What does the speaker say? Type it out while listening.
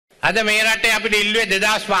අද මේ රටේ අපිට ඉල්ලුවේ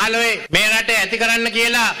 2015 මේ රටේ ඇති කරන්න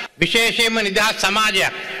කියලා විශේෂයෙන්ම නිදහස්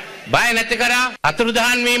සමාජයක්. බය නැති කරා,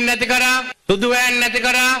 අතුරුදහන් වීම නැති කරා, සුදු වෑන් නැති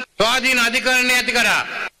කරා, ස්වාධීන අධිකරණය නැති කරා.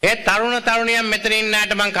 ඒ තරුණ තරුණියන් මෙතන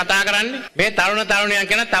ඉන්නාට මම කතා කරන්නේ මේ තරුණ තරුණියන්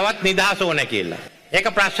කියන තවත් නිදහස ඕන කියලා. ඒක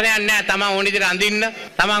ප්‍රශ්නයක් නෑ. තමන් ඕන විදිහට අඳින්න,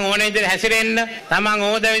 තමන් ඕන විදිහට හැසිරෙන්න, තමන්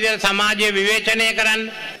ඕන විදිහට සමාජය විවේචනය කරන්න,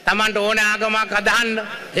 තමන්ට ඕන ආගමක් අදහන්න.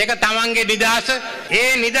 ඒක තමන්ගේ නිදහස.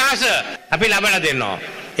 ඒ නිදහස අපි ලබලා දෙනවා.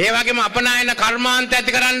 ඒ වගේම අපනායන කර්මාන්ත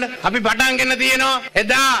ඇති කරන්න අපි පටන් ගෙන තියෙනවා.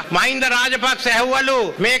 එදා මහින්ද රාජපක්ෂ ඇහුවලු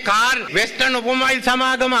මේ කාර් වෙස්ටර්න් ඔටෝමොබයිල්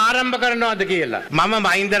සමාගම ආරම්භ කරනවද කියලා. මම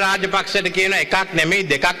මහින්ද රාජපක්ෂට කියන එකක් නෙමෙයි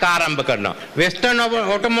දෙකක් ආරම්භ කරනවා. වෙස්ටර්න්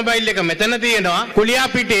ඔටෝමොබයිල් එක මෙතන තියෙනවා. කුලියා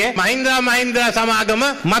පිටේ මහින්ද සමාගම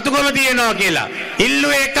මතුගම තියෙනවා කියලා.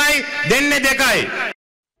 ඉල්ලුවේ එකයි දෙන්නේ දෙකයි.